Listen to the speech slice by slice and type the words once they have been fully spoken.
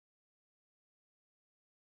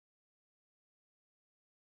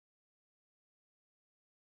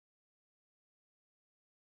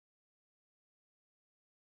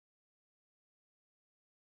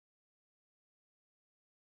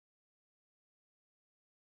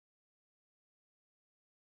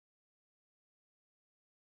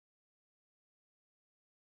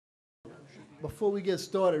Before we get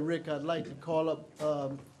started, Rick, I'd like to call up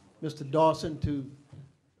Mr. Dawson to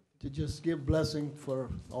just give blessing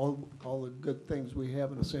for all the good things we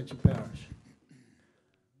have in Ascension Parish.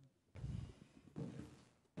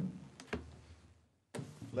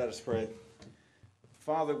 Let us pray.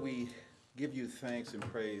 Father, we give you thanks and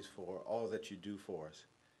praise for all that you do for us.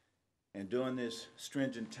 And during this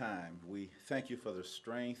stringent time, we thank you for the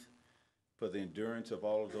strength, for the endurance of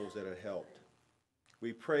all of those that are helped.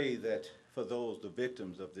 We pray that for those, the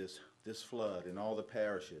victims of this flood in all the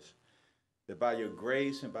parishes, that by your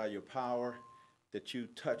grace and by your power, that you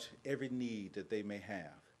touch every need that they may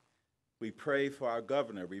have. We pray for our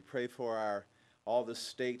governor. We pray for all the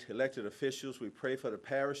state elected officials. We pray for the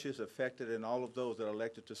parishes affected and all of those that are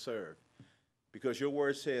elected to serve. Because your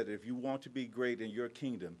word said, if you want to be great in your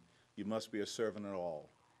kingdom, you must be a servant of all.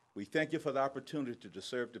 We thank you for the opportunity to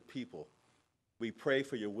serve the people. We pray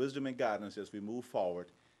for your wisdom and guidance as we move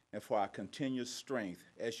forward and for our continuous strength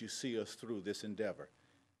as you see us through this endeavor,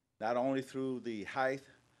 not only through the height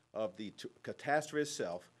of the catastrophe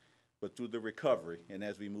itself, but through the recovery and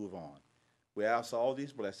as we move on. We ask all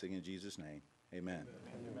these blessings in Jesus' name. Amen.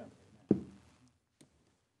 Amen.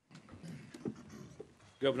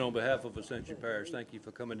 Governor, on behalf of Ascension Parish, thank you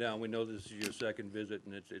for coming down. We know this is your second visit,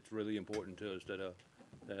 and it's really important to us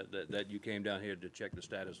that you came down here to check the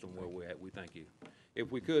status on where we're at. We thank you. If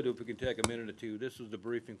we can take a minute or two, this is the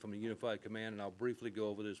briefing from the Unified Command, and I'll briefly go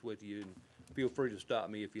over this with you, and feel free to stop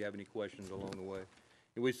me if you have any questions along the way.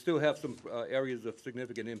 And we still have some areas of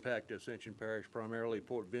significant impact to Ascension Parish, primarily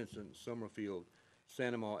Port Vincent, Summerfield,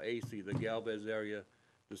 Santa Ma, AC, the Galvez area,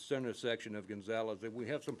 the center section of Gonzales. And we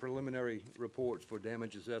have some preliminary reports for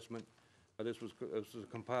damage assessment. This was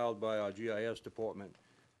compiled by our GIS department.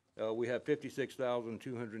 We have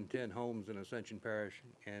 56,210 homes in Ascension Parish,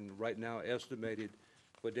 and right now estimated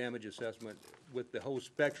for damage assessment with the whole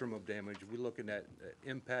spectrum of damage, we're looking at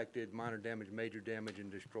impacted, minor damage, major damage,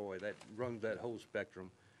 and destroy. That runs that whole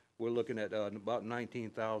spectrum. We're looking at about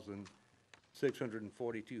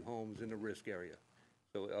 19,642 homes in the risk area.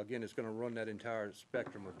 So again, it's going to run that entire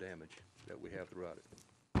spectrum of damage that we have throughout it.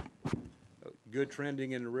 Good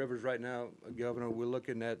trending in the rivers right now, Governor. We're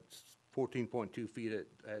looking at 14.2 feet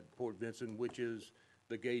at Port Vincent, which is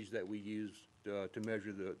the gauge that we use to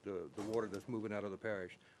measure the water that's moving out of the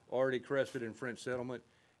parish. Already crested in French Settlement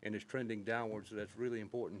and is trending downwards, so that's really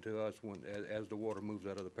important to us as the water moves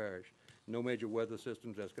out of the parish. No major weather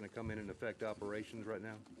systems that's going to come in and affect operations right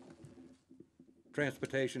now.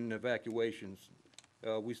 Transportation and evacuations.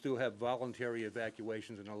 We still have voluntary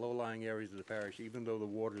evacuations in the low-lying areas of the parish, even though the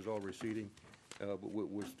water is all receding. But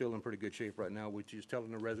we're still in pretty good shape right now, which is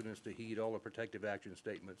telling the residents to heed all the protective action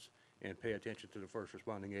statements and pay attention to the first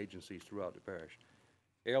responding agencies throughout the parish.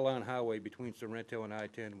 Airline Highway between Sorrento and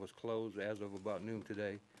I-10 was closed as of about noon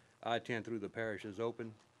today. I-10 through the parish is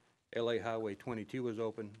open. LA Highway 22 is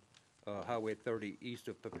open. Highway 30 east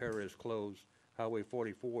of Pepera is closed. Highway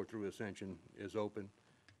 44 through Ascension is open.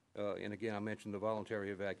 And again, I mentioned the voluntary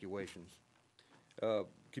evacuations.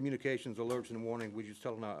 Communications, alerts, and warning, we're just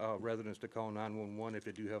telling our residents to call 911 if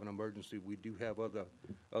they do have an emergency. We do have other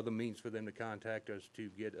means for them to contact us to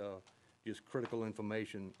get just critical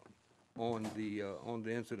information on the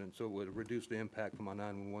incident, so it would reduce the impact from our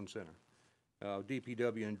 911 center.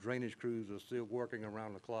 DPW and drainage crews are still working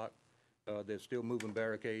around the clock. They're still moving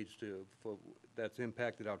barricades that's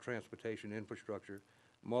impacted our transportation infrastructure.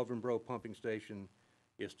 Marvin Bro Pumping Station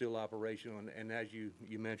is still operational, and as you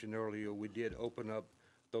mentioned earlier, we did open up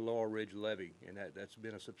the Laurel Ridge levee, and that's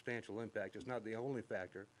been a substantial impact. It's not the only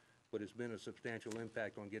factor, but it's been a substantial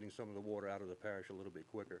impact on getting some of the water out of the parish a little bit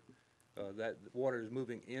quicker. That water is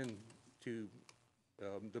moving into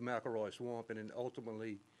the McElroy Swamp and then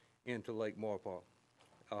ultimately into Lake Maurepas.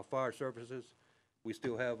 Our fire services, we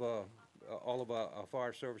still have all of our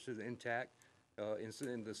fire services intact.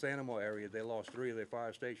 In the Santa Ma area, they lost 3 of their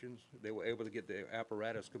fire stations. They were able to get their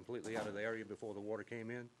apparatus completely out of the area before the water came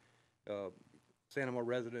in. Santa Ma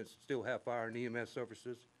residents still have fire and EMS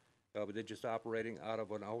services, but they're just operating out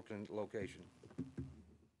of an alternate location.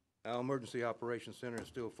 Our Emergency Operations Center is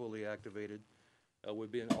still fully activated. We're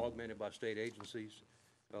being augmented by state agencies.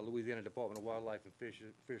 Louisiana Department of Wildlife and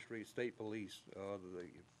Fisheries, State Police, the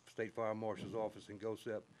State Fire Marshal's Office, and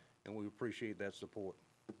GOSEP, and we appreciate that support.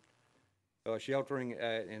 Sheltering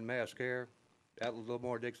in mass care at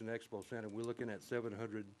Lamar Dixon Expo Center, we're looking at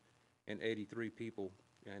 783 people,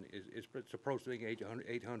 and it's approaching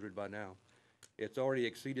 800 by now. It's already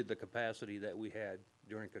exceeded the capacity that we had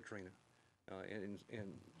during Katrina. And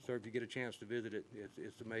sir, if you get a chance to visit it,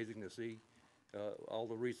 it's amazing to see all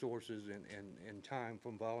the resources and time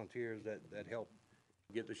from volunteers that help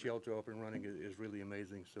get the shelter up and running is really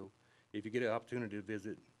amazing. So if you get an opportunity to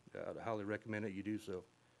visit, I highly recommend that you do so.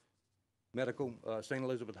 Medical, St.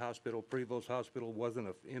 Elizabeth Hospital, Prevost Hospital wasn't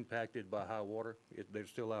impacted by high water. They're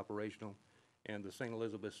still operational, and the St.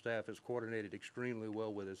 Elizabeth staff has coordinated extremely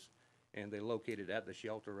well with us, and they're located at the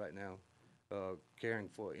shelter right now, caring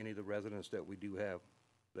for any of the residents that we do have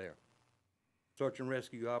there. Search and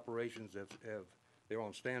rescue operations they're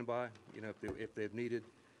on standby, you know, if they've needed,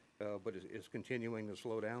 but it's continuing to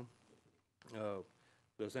slow down.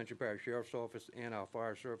 The Ascension Parish Sheriff's Office and our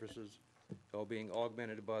fire services are being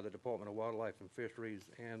augmented by the Department of Wildlife and Fisheries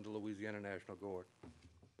and the Louisiana National Guard.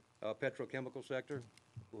 Petrochemical sector,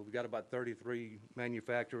 well, we've got about 33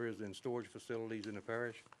 manufacturers and storage facilities in the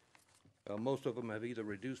parish. Most of them have either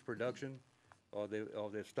reduced production or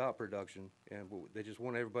they've stopped production, and they just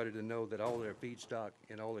want everybody to know that all their feedstock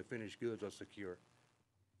and all their finished goods are secure.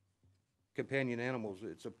 Companion animals,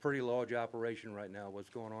 it's a pretty large operation right now, what's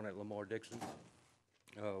going on at Lamar-Dixon.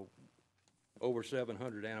 Over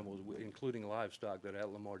 700 animals, including livestock, that are at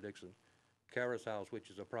Lamar-Dixon. Caris House, which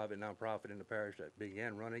is a private nonprofit in the parish that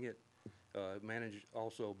began running it, managed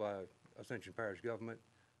also by Ascension Parish government,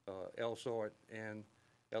 LSART, and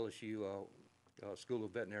LSU School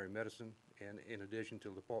of Veterinary Medicine, and in addition to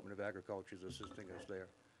the Department of Agriculture is assisting us there.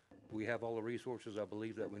 We have all the resources, I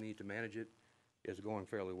believe, that we need to manage it. It's going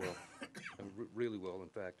fairly well, really well, in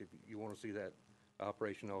fact. If you want to see that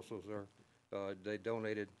operation also, sir, they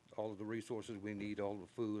donated all of the resources we need, all the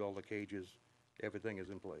food, all the cages, everything is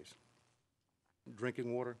in place.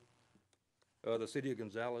 Drinking water, the city of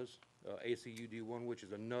Gonzales, ACUD1, which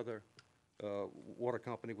is another water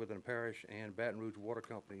company within the parish, and Baton Rouge Water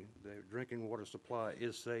Company. Their drinking water supply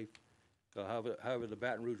is safe. However, the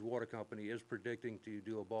Baton Rouge Water Company is predicting to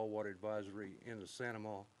do a ball water advisory in the Santa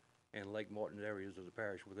Ma and Lake Martin areas of the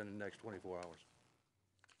parish within the next 24 hours.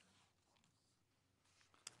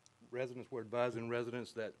 We're advising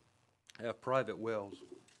residents that have private wells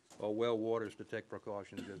or well waters to take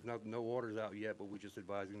precautions. There's no waters out yet, but we're just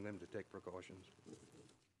advising them to take precautions.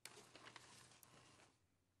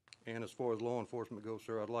 And as far as law enforcement goes,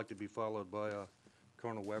 sir, I'd like to be followed by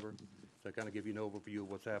Colonel Weber to kind of give you an overview of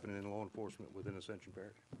what's happening in law enforcement within Ascension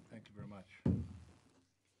Parish. Thank you very much.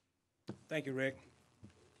 Thank you, Rick.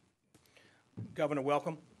 Governor,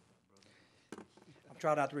 welcome. I'll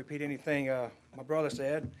try not to repeat anything my brother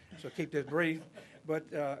said, so keep this brief.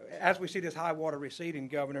 But as we see this high water receding,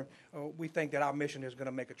 Governor, we think that our mission is going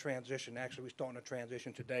to make a transition. Actually, we're starting a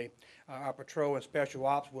transition today. Our patrol and special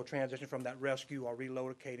ops will transition from that rescue or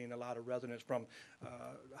relocating a lot of residents from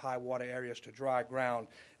high water areas to dry ground.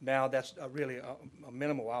 Now that's really a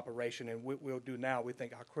minimal operation, and what we'll do now, we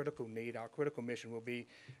think our critical mission will be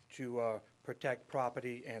to protect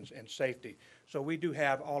property and safety. So we do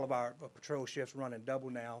have all of our patrol shifts running double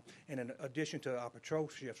now, and in addition to our patrol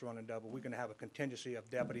shifts running double, we're going to have a contingency of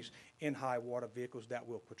deputies in high water vehicles that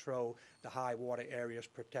will patrol the high water areas,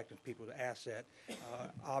 protecting people's asset.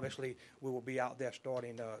 Obviously, we will be out there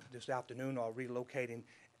starting this afternoon or relocating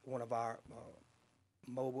one of our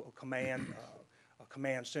mobile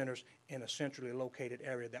command centers in a centrally located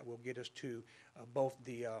area that will get us to both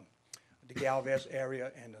the Galvez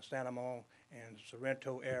area and the Santa Ma and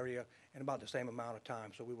Sorrento area in about the same amount of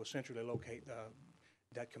time. So we will centrally locate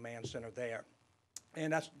that command center there.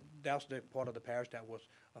 And that's the part of the parish that was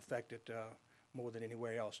affected more than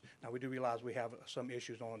anywhere else. Now, we do realize we have some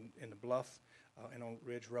issues in the Bluff and on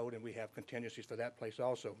Ridge Road, and we have contingencies for that place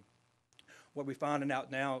also. What we're finding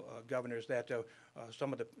out now, Governor, is that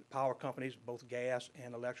some of the power companies, both gas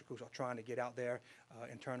and electricals, are trying to get out there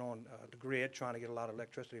and turn on the grid, trying to get a lot of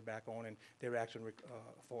electricity back on, and they're asking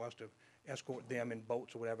for us to escort them in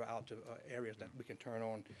boats or whatever out to areas that we can turn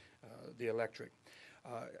on the electric.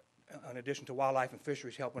 In addition to Wildlife and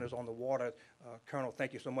Fisheries helping us on the water, Colonel,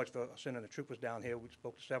 thank you so much for sending the troopers down here. We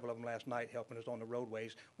spoke to several of them last night, helping us on the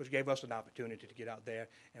roadways, which gave us an opportunity to get out there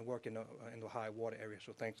and work in the high water area.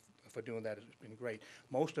 So thanks for doing that. It's been great.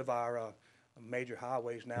 Most of our major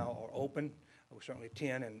highways now are open. Certainly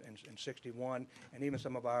 10 and 61, and even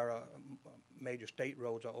some of our major state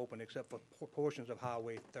roads are open, except for portions of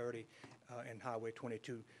Highway 30 and Highway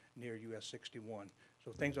 22 near US 61.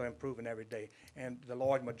 So things are improving every day. And the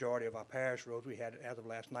large majority of our parish roads, we had, as of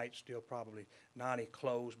last night, still probably 90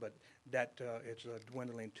 closed, but that it's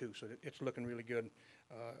dwindling too. So it's looking really good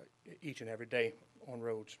each and every day on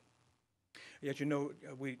roads. Yet, you know,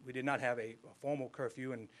 we did not have a formal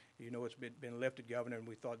curfew, and, you know, it's been lifted, Governor, and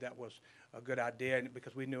we thought that was a good idea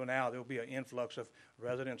because we knew now there will be an influx of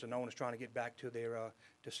residents and owners trying to get back to their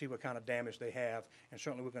to see what kind of damage they have, and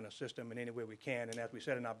certainly we're going to assist them in any way we can. And as we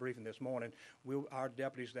said in our briefing this morning, our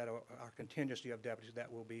deputies that are our contingency of deputies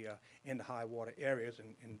that will be in the high water areas,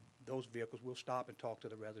 and those vehicles will stop and talk to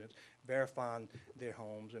the residents, verifying their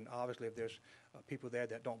homes, and obviously if there's people there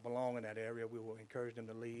that don't belong in that area, we will encourage them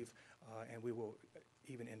to leave, and we will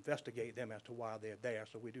even investigate them as to why they're there.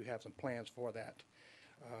 So we do have some plans for that.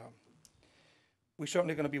 We're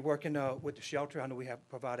certainly going to be working with the shelter. I know we have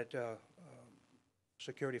provided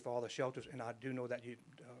security for all the shelters, and I do know that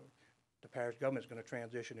the parish government is going to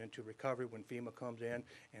transition into recovery when FEMA comes in,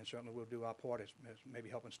 and certainly we'll do our part as maybe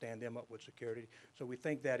helping stand them up with security. So we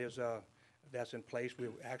think that is that's in place. We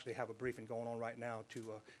actually have a briefing going on right now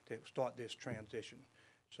to start this transition.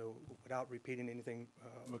 So without repeating anything.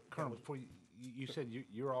 Colonel, before you said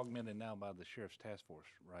you're augmented now by the sheriff's task force,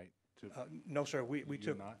 right? No, sir. We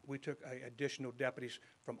You're not? took additional deputies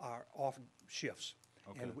from our off shifts,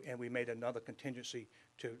 Okay. and we made another contingency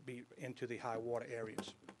to be into the high water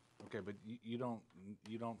areas. Okay, but you don't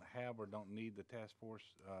have or don't need the task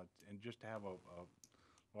force, and just to have a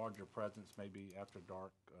larger presence maybe after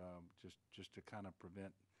dark, just to kind of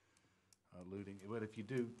prevent looting. But if you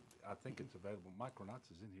do, I think it's available. Mike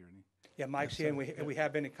Renatz is in here, isn't he? Yeah, Mike's here, and we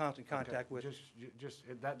have been in constant contact with.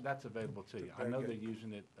 That's available to you. I Very know good. they're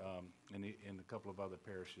using it in a couple of other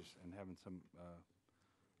parishes and having some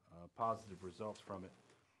positive results from it.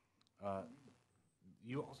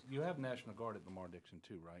 You have National Guard at Lamar Dixon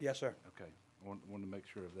too, right? Yes, sir. Okay, wanted to make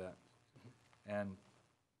sure of that. And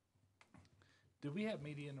do we have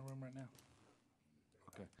media in the room right now?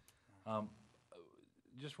 Okay.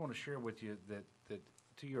 Just want to share with you that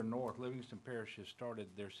to your north, Livingston Parish has started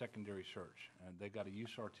their secondary search. And they got a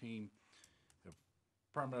USAR team. They're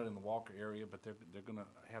primarily in the Walker area, but they're going to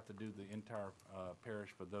have to do the entire parish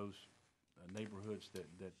for those neighborhoods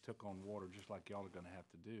that took on water, just like y'all are going to have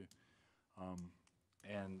to do.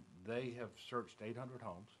 And they have searched 800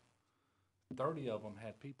 homes. 30 of them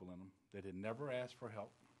had people in them that had never asked for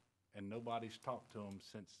help, and nobody's talked to them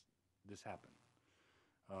since this happened.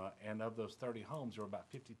 And of those 30 homes, there were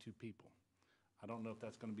about 52 people. I don't know if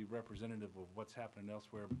that's going to be representative of what's happening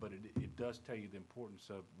elsewhere, but it does tell you the importance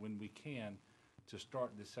of, when we can, to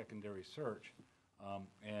start this secondary search.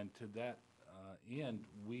 And to that end,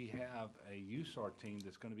 we have a USAR team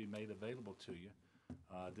that's going to be made available to you.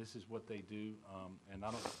 This is what they do, and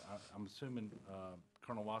I'm assuming,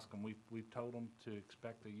 Colonel Wascom, we've told them to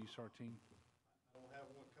expect a USAR team? I don't have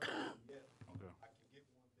one coming in yet. Okay. I can get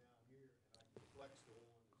one down here, and I can flex the one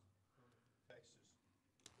that's coming from Texas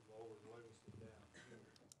to go over to Livingston down here.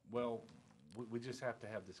 Well, we just have to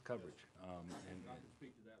have this coverage. And I can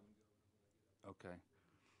speak to that one, Governor. okay.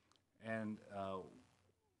 And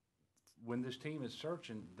when this team is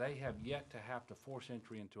searching, they have yet to have to force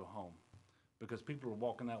entry into a home, because people are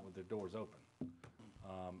walking out with their doors open,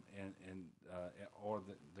 or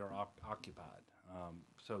they're occupied.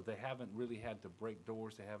 So they haven't really had to break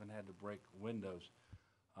doors. They haven't had to break windows.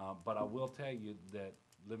 But I will tell you that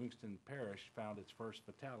Livingston Parish found its first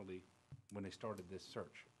fatality when they started this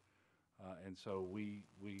search. And so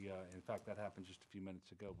in fact, that happened just a few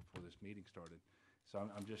minutes ago before this meeting started. So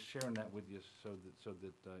I'm just sharing that with you so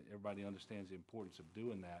that everybody understands the importance of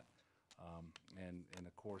doing that. And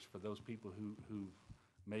of course, for those people who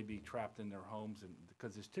may be trapped in their homes, and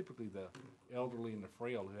because it's typically the elderly and the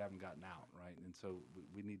frail who haven't gotten out, right? And so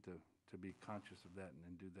we need to be conscious of that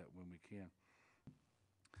and do that when we can.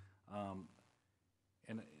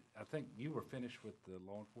 And I think you were finished with the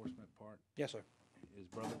law enforcement part. Yes, sir. Is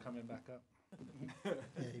brother coming back up? Yeah,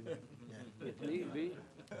 he will. Yeah. If need be.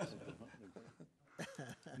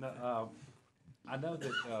 No, I know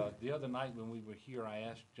that the other night when we were here, I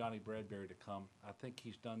asked Johnny Bradbury to come. I think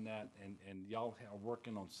he's done that, and y'all are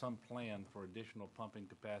working on some plan for additional pumping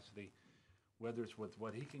capacity, whether it's with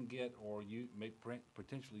what he can get or you may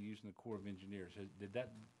potentially using the Corps of Engineers.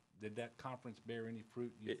 Did that conference bear any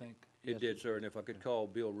fruit, you think? It did, sir, and if I could call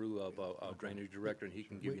Bill Rue up, our drainage director, and he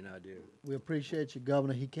can give you an idea. We appreciate you,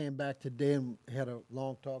 Governor. He came back today and had a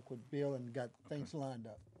long talk with Bill and got things lined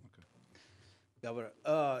up. Governor,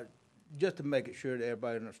 just to make it sure that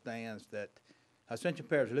everybody understands that Ascension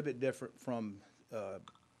Parish is a little bit different from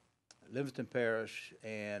Livingston Parish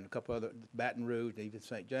and a couple other, Baton Rouge, and even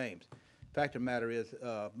St. James. Fact of the matter is,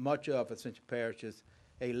 much of Ascension Parish is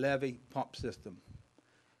a levee pump system.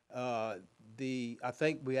 I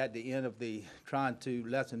think we at the end of trying to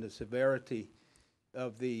lessen the severity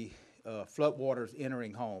of the floodwaters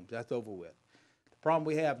entering homes. That's over with. The problem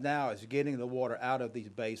we have now is getting the water out of these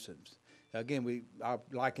basins. Again, we are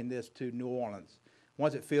liking this to New Orleans.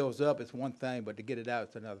 Once it fills up, it's one thing, but to get it out,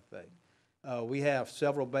 it's another thing. We have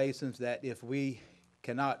several basins that if we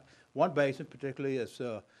cannot one basin particularly is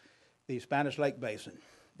the Spanish Lake Basin.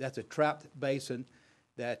 That's a trapped basin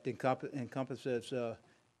that encompasses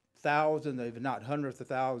thousands, if not hundreds of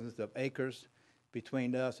thousands of acres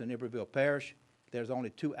between us and Iberville Parish. There's only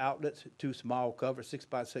 2 outlets, 2 small covers,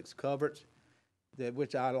 6x6 covers,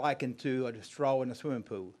 which I liken to a straw in a swimming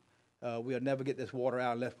pool. We'll never get this water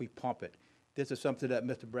out unless we pump it. This is something that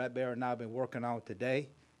Mr. Bradbury and I have been working on today.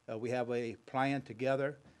 We have a plan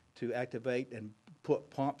together to activate and put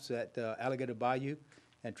pumps at Alligator Bayou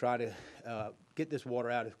and try to get this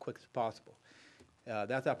water out as quick as possible.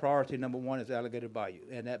 That's our priority. Number 1 is Alligator Bayou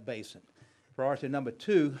and that basin. Priority number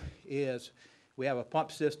 2 is we have a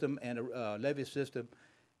pump system and a levee system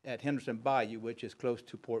at Henderson Bayou, which is close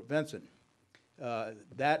to Port Vincent.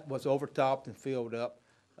 That was overtopped and filled up.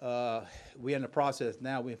 We're in the process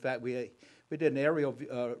now. In fact, we did an aerial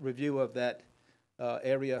review of that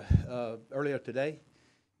area earlier today.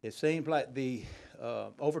 It seems like the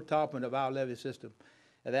overtopping of our levee system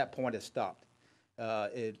at that point has stopped.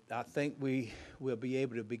 I think we will be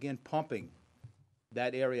able to begin pumping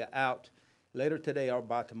that area out later today or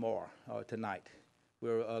by tomorrow or tonight.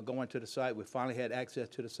 We're going to the site. We finally had access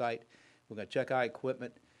to the site. We're going to check our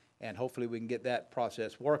equipment, and hopefully we can get that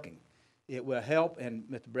process working. It will help, and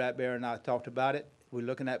Mr. Bradbury and I talked about it. We're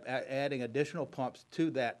looking at adding additional pumps to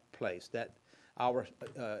that place, our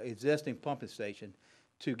existing pumping station,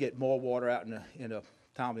 to get more water out in a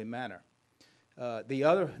timely manner. The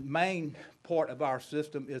other main part of our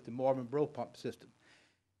system is the Marvin Bro pump system,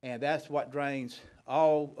 and that's what drains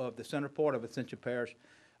all of the center part of Ascension Parish.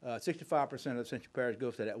 65% of Ascension Parish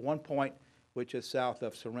goes to that one point, which is south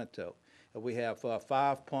of Sorrento. We have 5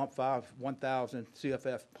 1,000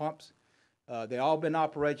 CFF pumps. They've all been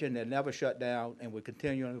operating, they're never shut down, and we're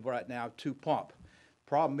continuing right now to pump.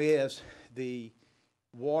 Problem is, the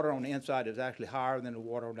water on the inside is actually higher than the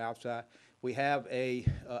water on the outside. We have a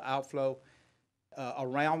outflow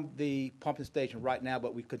around the pumping station right now,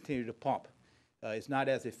 but we continue to pump. It's not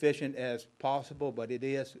as efficient as possible, but it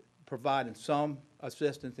is providing some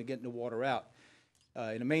assistance in getting the water out.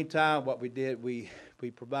 In the meantime, what we did, we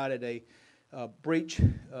provided a breach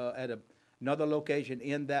at another location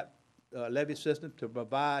in that levee system to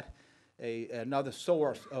provide another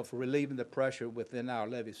source of relieving the pressure within our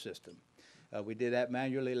levee system. We did that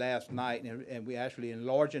manually last night, and we actually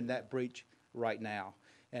enlarging that breach right now.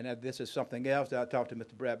 And this is something else that I talked to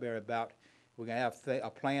Mr. Bradbury about. We're going to have a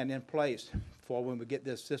plan in place for when we get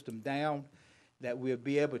this system down, that we'll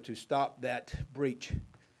be able to stop that breach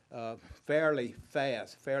fairly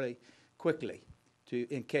fast, fairly quickly,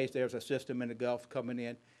 in case there's a system in the Gulf coming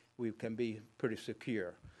in, we can be pretty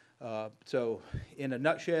secure. So in a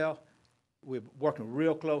nutshell, we're working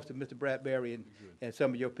real close to Mr. Bradbury and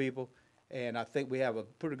some of your people, and I think we have a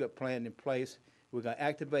pretty good plan in place. We're going to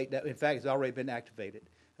activate that. In fact, it's already been activated.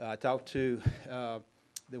 I talked to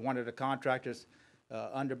one of the contractors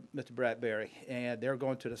under Mr. Bradbury, and they're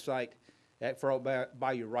going to the site at Frog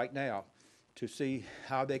Bayou right now to see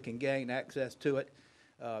how they can gain access to it.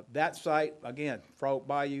 That site, again, Frog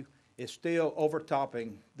Bayou, is still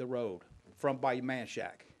overtopping the road from Bayou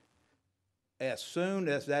Manchac. As soon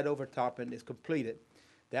as that overtopping is completed,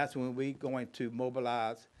 that's when we're going to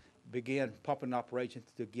mobilize, begin pumping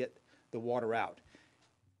operations to get the water out.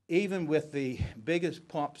 Even with the biggest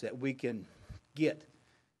pumps that we can get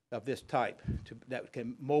of this type, that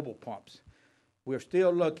can mobile pumps, we're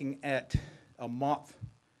still looking at a month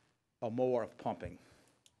or more of pumping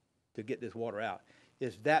to get this water out.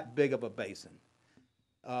 It's that big of a basin.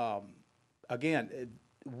 Again,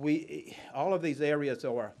 all of these areas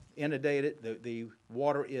are inundated. The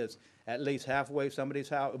water is at least halfway. Some of these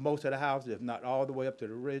houses, most of the houses, if not all the way up to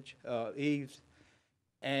the ridge eaves.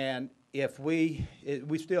 And if we're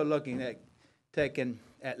still looking at taking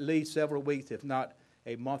at least several weeks, if not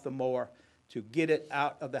a month or more, to get it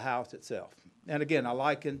out of the house itself. And again, I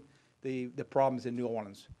liken the problems in New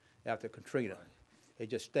Orleans after Katrina. It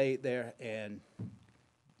just stayed there, and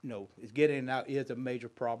it's getting out is a major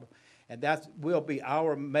problem. And that will be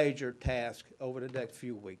our major task over the next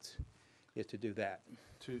few weeks, is to do that.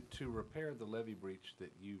 To repair the levee breach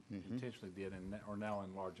that you intentionally did and are now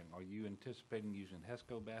enlarging, are you anticipating using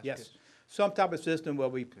HESCO baskets? Yes, some type of system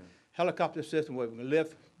where helicopter system where we can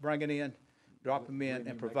lift, bring it in, drop them in,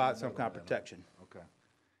 and provide some kind of protection. Okay.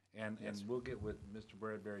 And we'll get with Mr.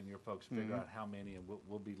 Bradbury and your folks, figure out how many, and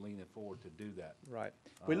we'll be leaning forward to do that. Right.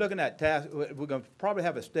 We're looking at tasks. We're going to probably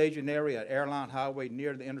have a staging area at Airline Highway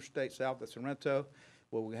near the interstate south of Sorrento,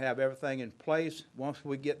 where we have everything in place. Once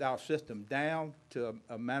we get our system down to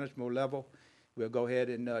a manageable level, we'll go ahead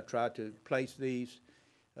and try to place these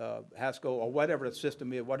HASCO or whatever the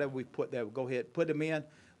system is, whatever we put there, we'll go ahead, put them in.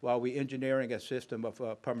 while we engineering a system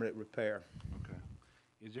of permanent repair. Okay.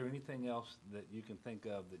 Is there anything else that you can think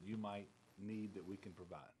of that you might need that we can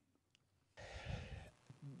provide?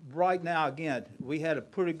 Right now, again, we had a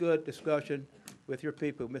pretty good discussion with your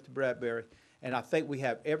people, Mr. Bradbury, and I think we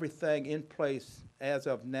have everything in place as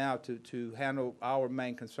of now to handle our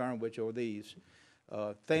main concern, which are these.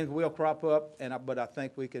 Things will crop up, but I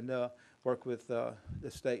think we can work with the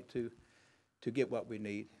state to get what we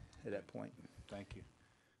need at that point. Thank you.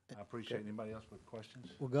 I appreciate it. Anybody else with questions?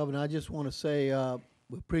 Well, Governor, I just want to say,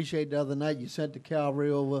 we appreciate the other night you sent the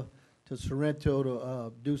cavalry over to Sorrento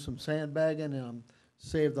to do some sandbagging, and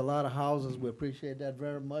saved a lot of houses. We appreciate that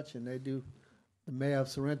very much, and they do. The mayor of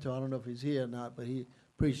Sorrento, I don't know if he's here or not, but he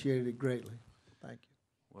appreciated it greatly. Thank you.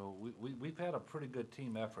 Well, we've had a pretty good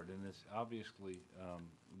team effort, and it's obviously,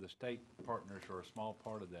 the state partners are a small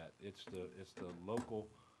part of that. It's the local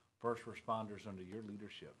first responders under your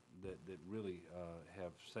leadership that really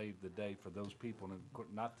have saved the day for those people. And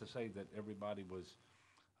not to say that everybody was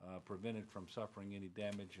prevented from suffering any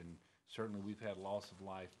damage, and certainly we've had loss of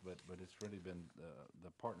life, but it's really been the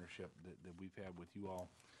partnership that we've had with you all,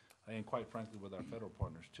 and quite frankly with our federal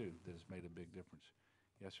partners too, that has made a big difference.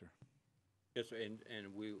 Yes, sir. Yes, sir,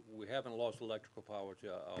 and we haven't lost electrical power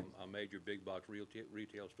to our major big box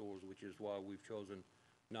retail stores, which is why we've chosen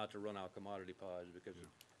not to run our commodity pies, because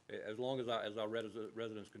as long as our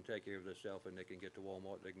residents can take care of themselves and they can get to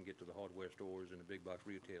Walmart, they can get to the hardware stores and the big box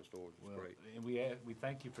retail stores, it's great. And we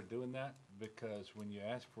thank you for doing that, because when you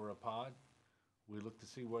ask for a pod, we look to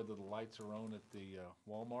see whether the lights are on at the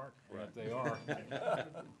Walmart, and if they are,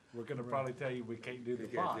 we're gonna probably tell you we can't do the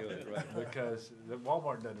pod. Because the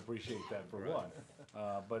Walmart doesn't appreciate that, for one.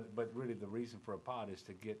 But really, the reason for a pod is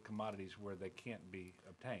to get commodities where they can't be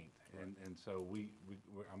obtained. And so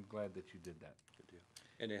I'm glad that you did that. Good deal.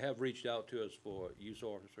 And they have reached out to us for use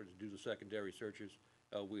officers to do the secondary searches.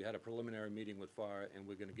 We had a preliminary meeting with fire, and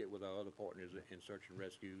we're gonna get with our other partners in search and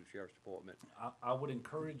rescue, sheriff's department. I would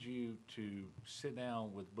encourage you to sit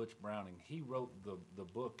down with Butch Browning. He wrote the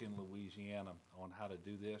book in Louisiana on how to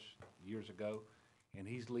do this years ago, and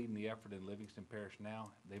he's leading the effort in Livingston Parish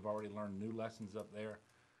now. They've already learned new lessons up there.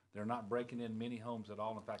 They're not breaking in many homes at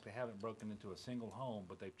all. In fact, they haven't broken into a single home,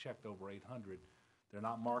 but they've checked over 800. They're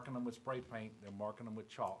not marking them with spray paint, they're marking them with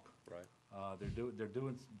chalk. Right. They're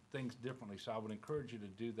doing things differently, so I would encourage you to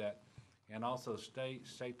do that. And also stay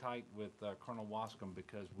tight with Colonel Wascom,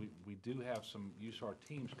 because we do have some USAR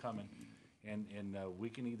teams coming, and we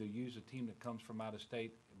can either use a team that comes from out of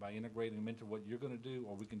state by integrating them into what you're gonna do,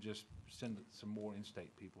 or we can just send some more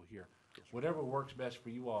in-state people here. Yes, whatever works best for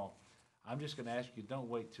you all. I'm just gonna ask you, don't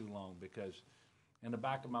wait too long, because in the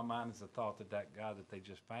back of my mind is the thought that that guy that they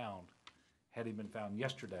just found, had he been found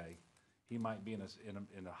yesterday, he might be in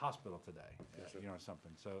a hospital today, you know, or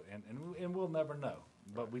something. So, and we'll never know,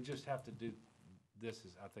 but we just have to do this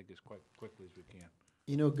I think as quickly as we can.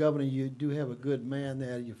 You know, Governor, you do have a good man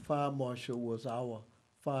there. Your fire marshal was our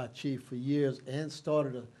fire chief for years and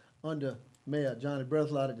started under Mayor Johnny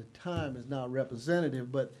Breathlot at the time, is now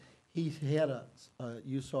representative, but he had a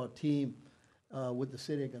USAR team with the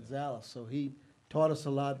city of Gonzales. So he taught us a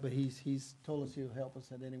lot, but he's told us he'll help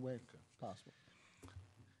us in any way possible.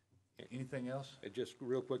 Anything else? Just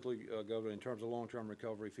real quickly, Governor, in terms of long-term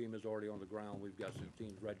recovery, FEMA's already on the ground. We've got some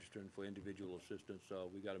teams registering for individual assistance.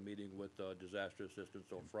 We got a meeting with disaster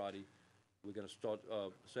assistance on Friday. We're gonna start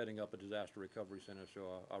setting up a disaster recovery center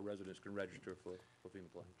so our residents can register for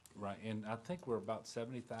FEMA claims. Right, and I think we're about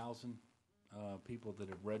 70,000 people that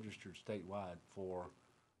have registered statewide for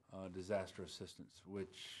disaster assistance,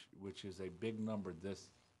 which is a big number this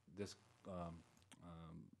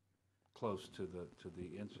close to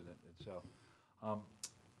the incident itself.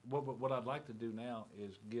 What I'd like to do now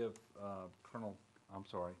is give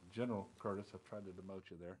General Curtis, I've tried to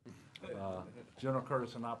demote you there, General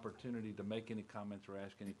Curtis an opportunity to make any comments or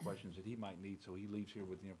ask any questions that he might need, so he leaves here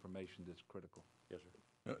with the information that's critical. Yes, sir.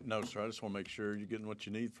 No, sir, I just want to make sure you're getting what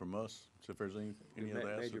you need from us, so if there's any of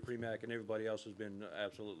that. Major Premack and everybody else has been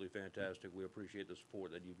absolutely fantastic. We appreciate the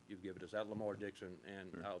support that you've given us at Lamar-Dixon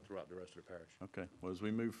and out throughout the rest of the parish. Okay, well, as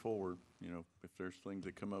we move forward, you know, if there's things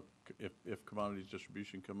that come up, if commodities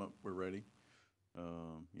distribution come up, we're ready.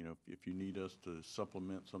 You know, if you need us to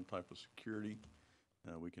supplement some type of security,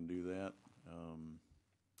 we can do that.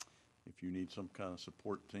 If you need some kind of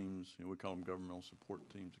support teams, you know, we call them governmental support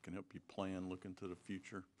teams that can help you plan, look into the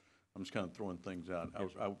future. I'm just kind of throwing things out. Yes,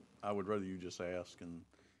 I would rather you just ask, and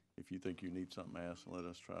if you think you need something, ask, and let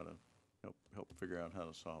us try to help figure out how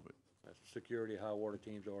to solve it. That's security, high water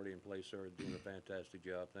teams already in place, sir, doing a fantastic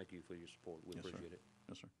job. Thank you for your support. We appreciate it.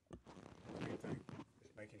 Yes, sir.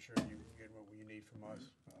 Just making sure you get what you need from us.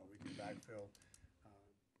 We can backfill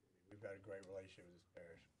we've got a great relationship with this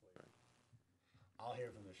parish. I'll hear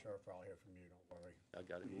from the sheriff, or I'll hear from you, don't worry. I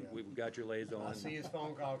got it. Yeah. We've got your liaison. I see his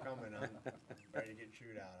phone call coming, I'm ready to get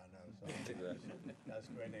chewed out, I know, so. That's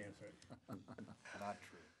a great answer. Not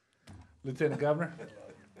true. Lieutenant Governor?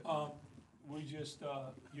 We just,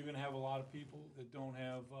 you're gonna have a lot of people that don't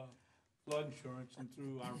have flood insurance, and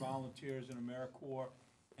through our volunteers in AmeriCorps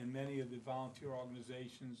and many of the volunteer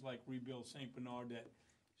organizations like Rebuild St. Bernard that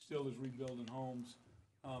still is rebuilding homes,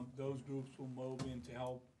 those groups will move in to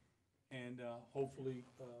help, and hopefully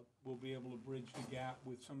we'll be able to bridge the gap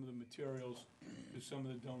with some of the materials to some of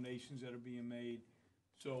the donations that are being made.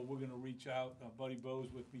 So we're gonna reach out, Buddy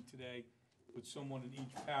Bo's with me today, with someone in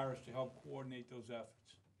each parish to help coordinate those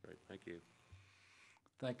efforts. Great, thank you.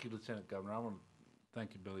 Thank you, Lieutenant Governor. I want to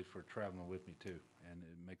thank you, Billy, for traveling with me too, and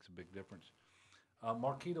it makes a big difference.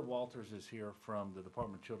 Marquita Walters is here from the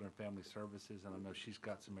Department of Children and Family Services, and I know she's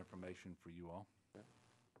got some information for you all.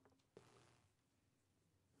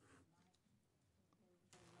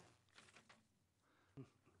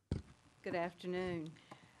 Good afternoon.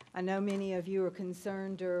 I know many of you are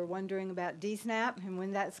concerned or wondering about DSNAP and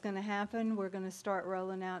when that's going to happen. We're going to start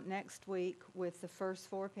rolling out next week with the first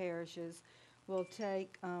 4 parishes. We'll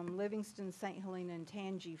take Livingston, St. Helena, and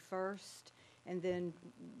Tangi first, and then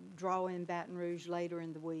draw in Baton Rouge later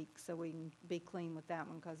in the week so we can be clean with that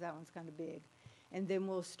one, because that one's kind of big. And then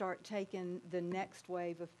we'll start taking the next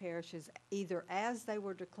wave of parishes either as they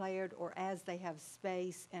were declared or as they have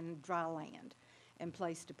space and dry land and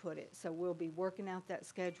place to put it. So we'll be working out that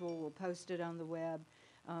schedule. We'll post it on the web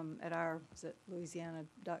at our, is it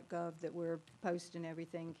louisiana.gov, that we're posting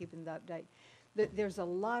everything, keeping the update. There's a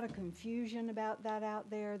lot of confusion about that out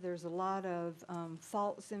there. There's a lot of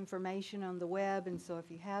false information on the web, and so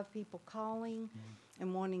if you have people calling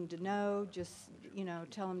and wanting to know, just, you know,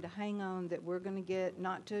 tell them to hang on, that we're going to get,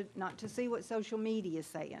 not to see what social media is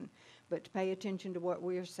saying, but to pay attention to what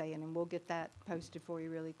we're saying, and we'll get that posted for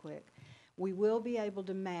you really quick. We will be able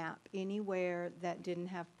to map anywhere that didn't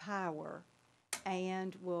have power,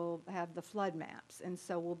 and we'll have the flood maps, and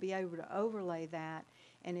so we'll be able to overlay that.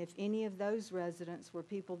 And if any of those residents were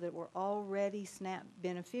people that were already SNAP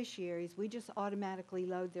beneficiaries, we just automatically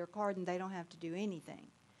load their card and they don't have to do anything.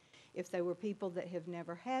 If they were people that have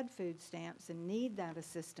never had food stamps and need that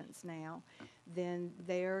assistance now, then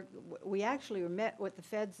we actually met with the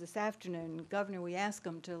feds this afternoon. Governor, we asked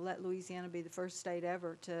them to let Louisiana be the first state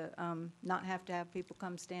ever to not have to have people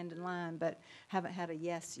come stand in line, but haven't had a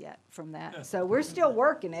yes yet from that. So we're still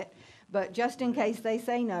working it, but just in case they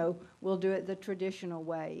say no, we'll do it the traditional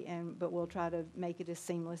way, but we'll try to make it as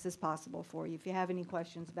seamless as possible for you. If you have any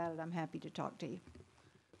questions about it, I'm happy to talk to you.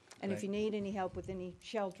 And if you need any help with any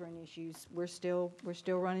sheltering issues, we're still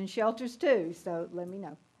running shelters too, so let me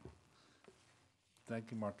know.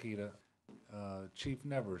 Thank you, Marquita. Chief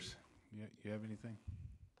Nevers, you have anything?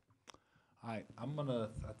 All right, I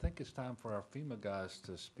think it's time for our FEMA guys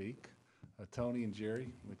to speak. Tony and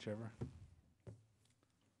Jerry, whichever.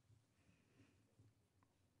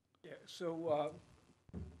 Yeah, so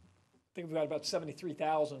I think we've got about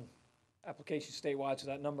 73,000 applications statewide, so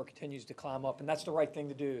that number continues to climb up, and that's the right thing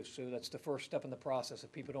to do. So that's the first step in the process.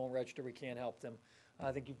 If people don't register, we can't help them.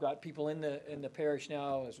 I think you've got people in the parish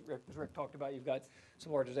now, as Rick talked about. You've got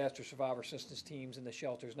some of our disaster survivor assistance teams in the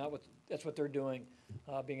shelters. That's what they're doing,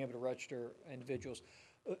 being able to register individuals.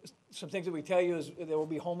 Some things that we tell you is there will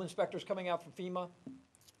be home inspectors coming out from FEMA.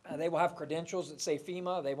 They will have credentials that say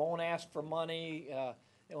FEMA. They won't ask for money.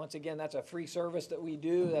 And once again, that's a free service that we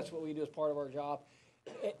do. That's what we do as part of our job.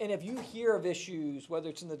 And if you hear of issues, whether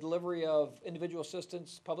it's in the delivery of individual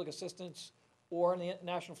assistance, public assistance, or in the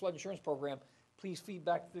National Flood Insurance Program, please feed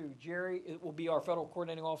back through Jerry. It will be our federal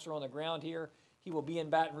coordinating officer on the ground here. He will be in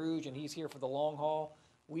Baton Rouge, and he's here for the long haul.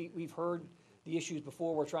 We've heard the issues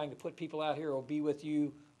before. We're trying to put people out here who will be with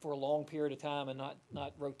you for a long period of time and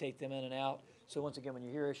not rotate them in and out. So once again, when you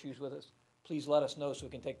hear issues with us, please let us know so we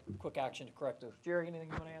can take quick action to correct those. Jerry, anything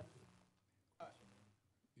you want to add?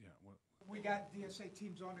 We got DSA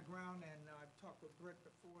teams on the ground, and I've talked with Britt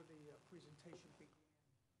before the presentation began.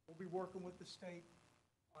 We'll be working with the state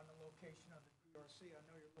on the location of the DRC. I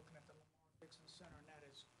know you're looking at the Lamar Dixon Center, and that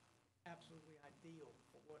is absolutely ideal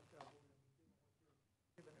for what we're going to be doing with your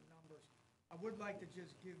given the numbers. I would like to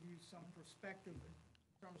just give you some perspective in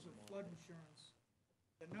terms of flood insurance.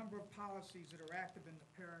 The number of policies that are active in the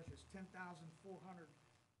parish is 10,461,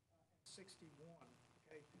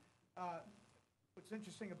 okay? What's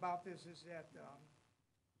interesting about this is that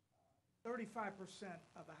 35%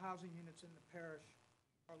 of the housing units in the parish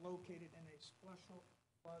are located in a special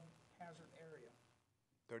flood hazard area.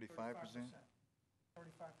 35%?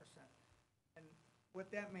 35%. And What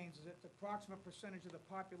that means is that the approximate percentage of the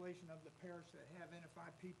population of the parish that have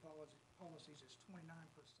NFIP policies is 29%.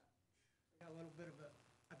 We got a little bit of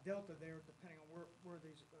a delta there depending on where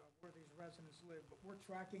these residents live. But we're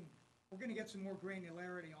tracking, we're going to get some more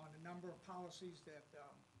granularity on the number of policies that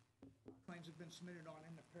claims have been submitted on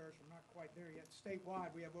in the parish. We're not quite there yet.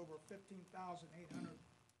 Statewide, we have over 15,800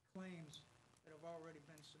 claims that have already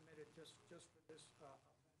been submitted just for this event.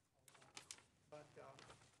 But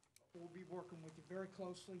we'll be working with you very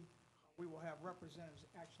closely. We will have representatives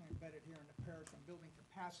actually embedded here in the parish. I'm building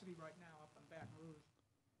capacity right now up in Baton Rouge.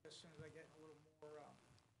 As soon as I get a little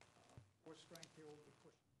more strength here, we'll be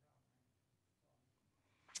pushing it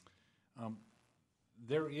out.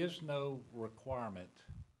 There is no requirement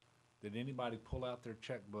that anybody pull out their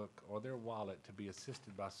checkbook or their wallet to be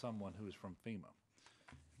assisted by someone who is from FEMA.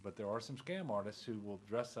 But there are some scam artists who will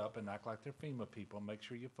dress up and act like they're FEMA people. Make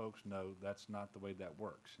sure you folks know that's not the way that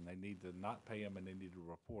works, and they need to not pay them and they need to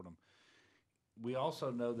report them. We also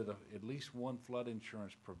know that at least one flood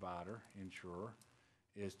insurance insurer,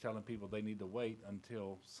 is telling people they need to wait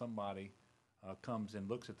until somebody comes and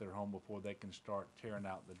looks at their home before they can start tearing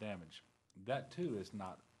out the damage. That too is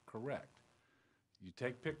not correct. You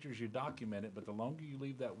take pictures, you document it, but the longer you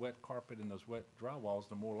leave that wet carpet and those wet drywalls,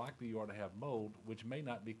 the more likely you are to have mold, which may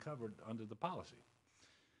not be covered under the policy.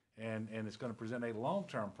 And it's going to present a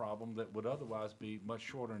long-term problem that would otherwise be much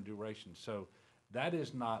shorter in duration. So that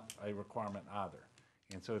is not a requirement either.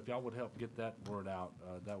 And so if y'all would help get that word out,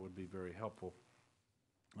 that would be very helpful.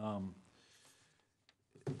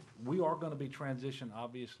 We are going to be transitioned,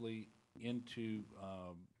 obviously, into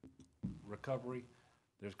recovery.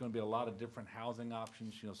 There's going to be a lot of different housing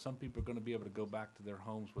options. You know, some people are going to be able to go back to their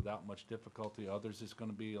homes without much difficulty. Others, it's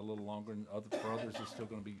going to be a little longer, and for others, it's still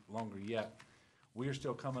going to be longer yet. We are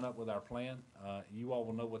still coming up with our plan. You all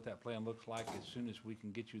will know what that plan looks like as soon as we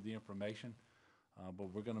can get you the information.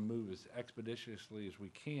 But we're going to move as expeditiously as we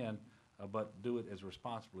can, but do it as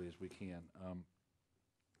responsibly as we can.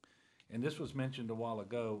 And this was mentioned a while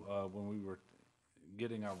ago when we were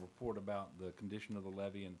getting our report about the condition of the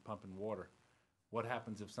levee and pumping water. What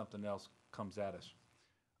happens if something else comes at us?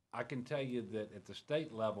 I can tell you that at the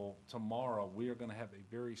state level, tomorrow, we are going to have a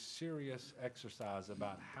very serious exercise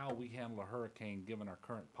about how we handle a hurricane given our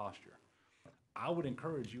current posture. I would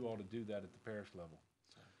encourage you all to do that at the parish level,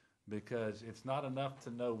 because it's not enough to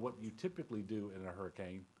know what you typically do in a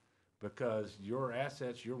hurricane, because your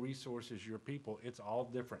assets, your resources, your people, it's all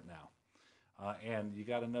different now. And you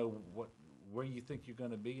got to know where you think you're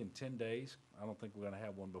going to be in 10 days. I don't think we're going to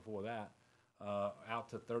have one before that. Out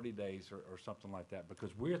to 30 days or something like that,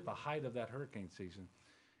 because we're at the height of that hurricane season.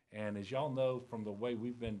 And as y'all know from the way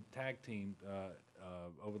we've been tag teamed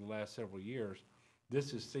over the last several years,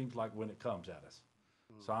 this seems like when it comes at us.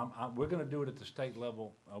 So we're going to do it at the state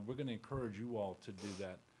level. We're going to encourage you all to do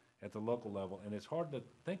that at the local level. And it's hard to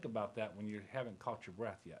think about that when you haven't caught your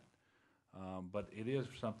breath yet. But it is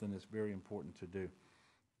something that's very important to do.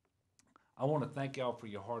 I want to thank y'all for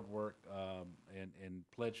your hard work and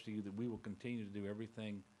pledge to you that we will continue to do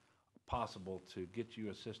everything possible to get you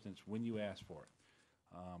assistance when you ask for it.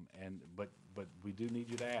 But we do need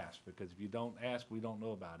you to ask, because if you don't ask, we don't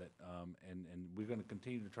know about it. And we're going to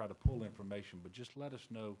continue to try to pull information, but just let us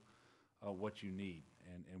know what you need,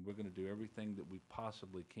 and we're going to do everything that we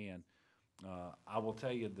possibly can. I will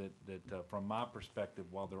tell you that from my perspective,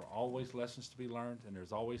 while there are always lessons to be learned and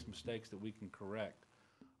there's always mistakes that we can correct,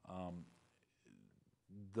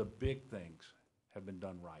 the big things have been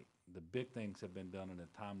done right. The big things have been done in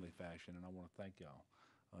a timely fashion, and I want to thank y'all.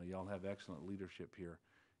 Y'all have excellent leadership here,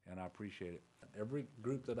 and I appreciate it. Every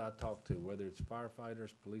group that I talk to, whether it's firefighters,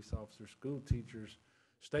 police officers, school teachers,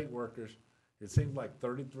 state workers, it seems like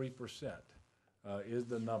 33% is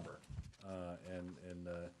the number.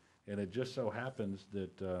 And it just so happens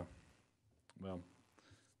that, well,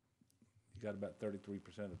 you got about 33%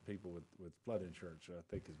 of people with flood insurance, I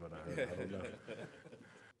think is what I heard. I don't know.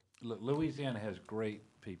 Look, Louisiana has great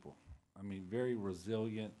people. I mean, very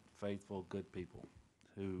resilient, faithful, good people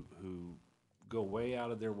who go way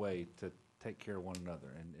out of their way to take care of one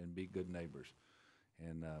another and be good neighbors.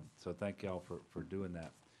 And so thank y'all for doing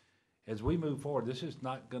that. As we move forward, this is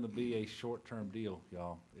not going to be a short-term deal,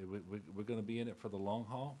 y'all. We're going to be in it for the long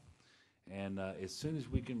haul. And as soon as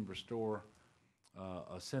we can restore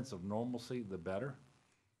a sense of normalcy, the better.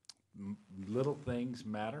 Little things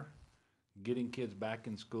matter. Getting kids back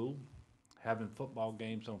in school, having football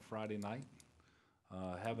games on Friday night,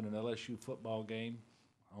 having an LSU football game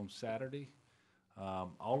on Saturday.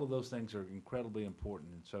 All of those things are incredibly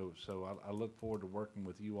important. And so I look forward to working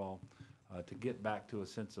with you all to get back to a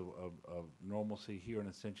sense of normalcy here in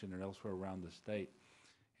Ascension and elsewhere around the state.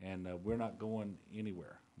 And we're not going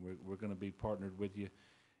anywhere. We're going to be partnered with you,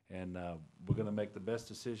 and we're going to make the best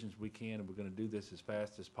decisions we can, and we're going to do this as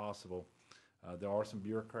fast as possible. There are some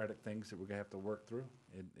bureaucratic things that we're going to have to work through,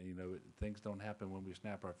 and you know, things don't happen when we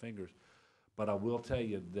snap our fingers. But I will tell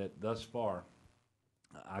you that thus far,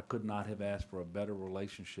 I could not have asked for a better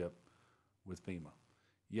relationship with FEMA.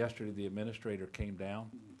 Yesterday, the administrator came down,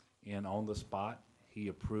 and on the spot, he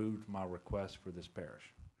approved my request for this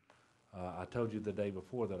parish. I told you the day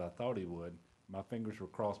before that I thought he would. My fingers were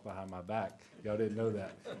crossed behind my back. Y'all didn't know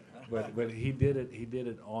that, but he did it. He did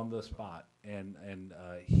it on the spot, and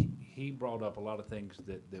he brought up a lot of things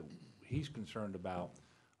that he's concerned about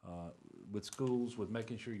with schools, with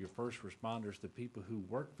making sure your first responders, the people who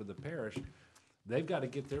work for the parish, they've got to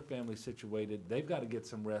get their family situated. They've got to get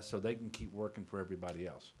some rest so they can keep working for everybody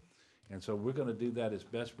else. And so we're going to do that as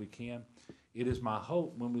best we can. It is my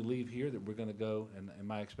hope when we leave here that we're going to go, and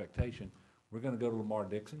my expectation, we're going to go to Lamar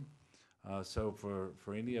Dixon. So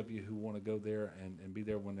for any of you who want to go there and be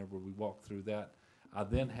there whenever we walk through that, I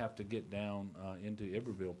then have to get down into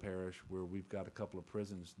Iberville Parish, where we've got a couple of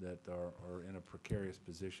prisons that are in a precarious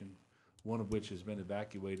position, one of which has been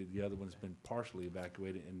evacuated, the other one's been partially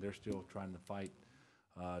evacuated, and they're still trying to fight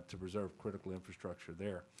to preserve critical infrastructure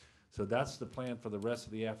there. So that's the plan for the rest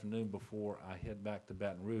of the afternoon before I head back to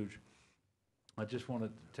Baton Rouge. I just want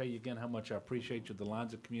to tell you again how much I appreciate you. The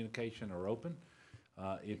lines of communication are open.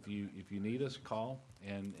 If you need us, call,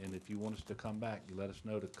 and if you want us to come back, you let us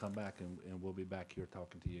know to come back, and we'll be back here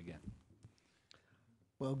talking to you again.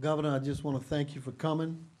 Well, Governor, I just want to thank you for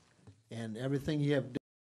coming and everything you have done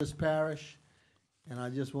in this parish. And I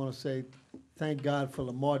just want to say thank God for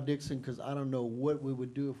Lamar Dixon, because I don't know what we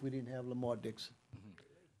would do if we didn't have Lamar Dixon.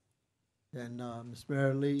 And Ms.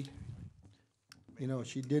 Mary Lee, you know,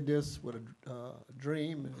 she did this with a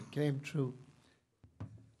dream, and it came true.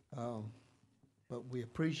 But we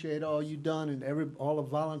appreciate all you done, and all the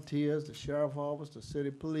volunteers, the sheriff office, the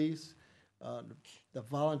city police, the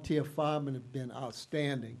volunteer firemen have been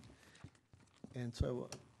outstanding. And so,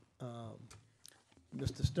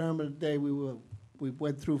 Mr. Sturman, today we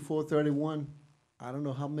went through 431. I don't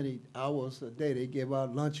know how many hours a day they give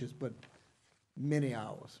out lunches, but many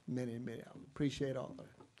hours, many hours. Appreciate all of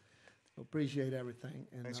it. Appreciate everything.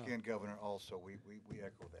 And, Thanks again, Governor, also, we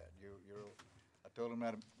echo that. I told him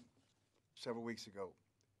that several weeks ago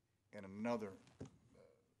in another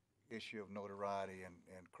issue of notoriety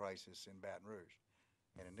and crisis in Baton Rouge,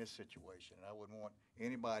 and in this situation. And I wouldn't want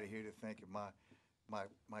anybody here to think of my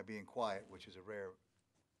being quiet, which is a rare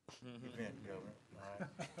event, Governor,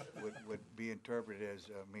 would be interpreted as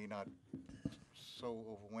me not so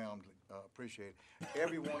overwhelmed. Appreciate it.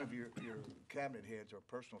 Every one of your cabinet heads are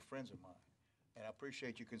personal friends of mine, and I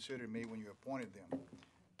appreciate you considering me when you appointed them.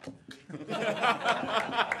 we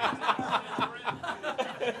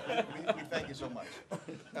thank you so much.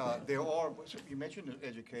 There are, you mentioned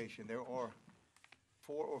education, there are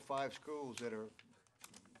 4 or 5 schools that are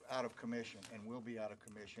out of commission and will be out of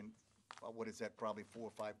commission. What is that, probably 4,000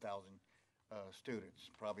 or 5,000 students,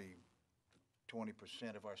 probably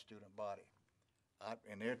 20% of our student body.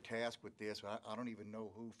 And they're tasked with this. I don't even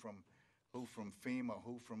know who from FEMA,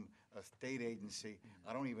 who from a state agency.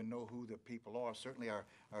 I don't even know who the people are. Certainly our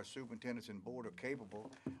superintendents and board are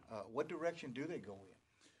capable. What direction do they go in?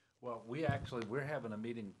 Well, we're having a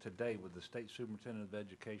meeting today with the State Superintendent of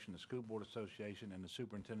Education, the School Board Association, and the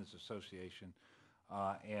Superintendents Association.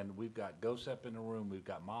 And we've got GOSEP in the room, we've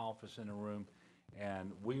got my office in the room,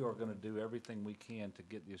 and we are going to do everything we can to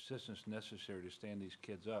get the assistance necessary to stand these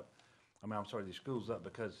kids up. These schools up,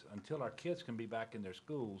 because until our kids can be back in their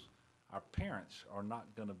schools, our parents are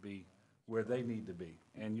not going to be where they need to be,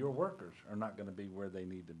 and your workers are not going to be where they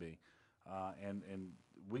need to be. And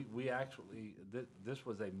we actually, this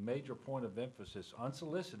was a major point of emphasis,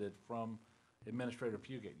 unsolicited, from Administrator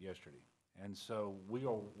Fugate yesterday. And so we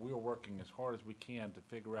are working as hard as we can to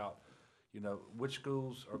figure out, you know, which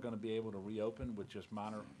schools are going to be able to reopen with just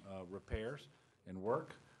minor repairs and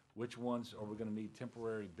work. Which ones are we going to need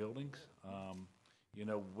temporary buildings? You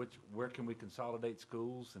know, where can we consolidate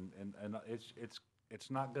schools? And it's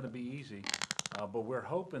not going to be easy, but we're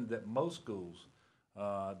hoping that most schools,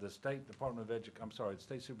 the State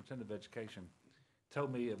Superintendent of Education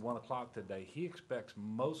told me at 1 o'clock today he expects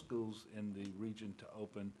most schools in the region to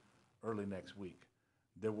open early next week.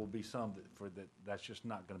 There will be some that's just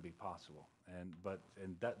not going to be possible, and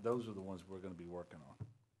those are the ones we're going to be working on.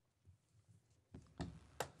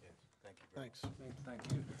 Thank you. Thanks.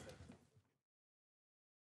 Thank you.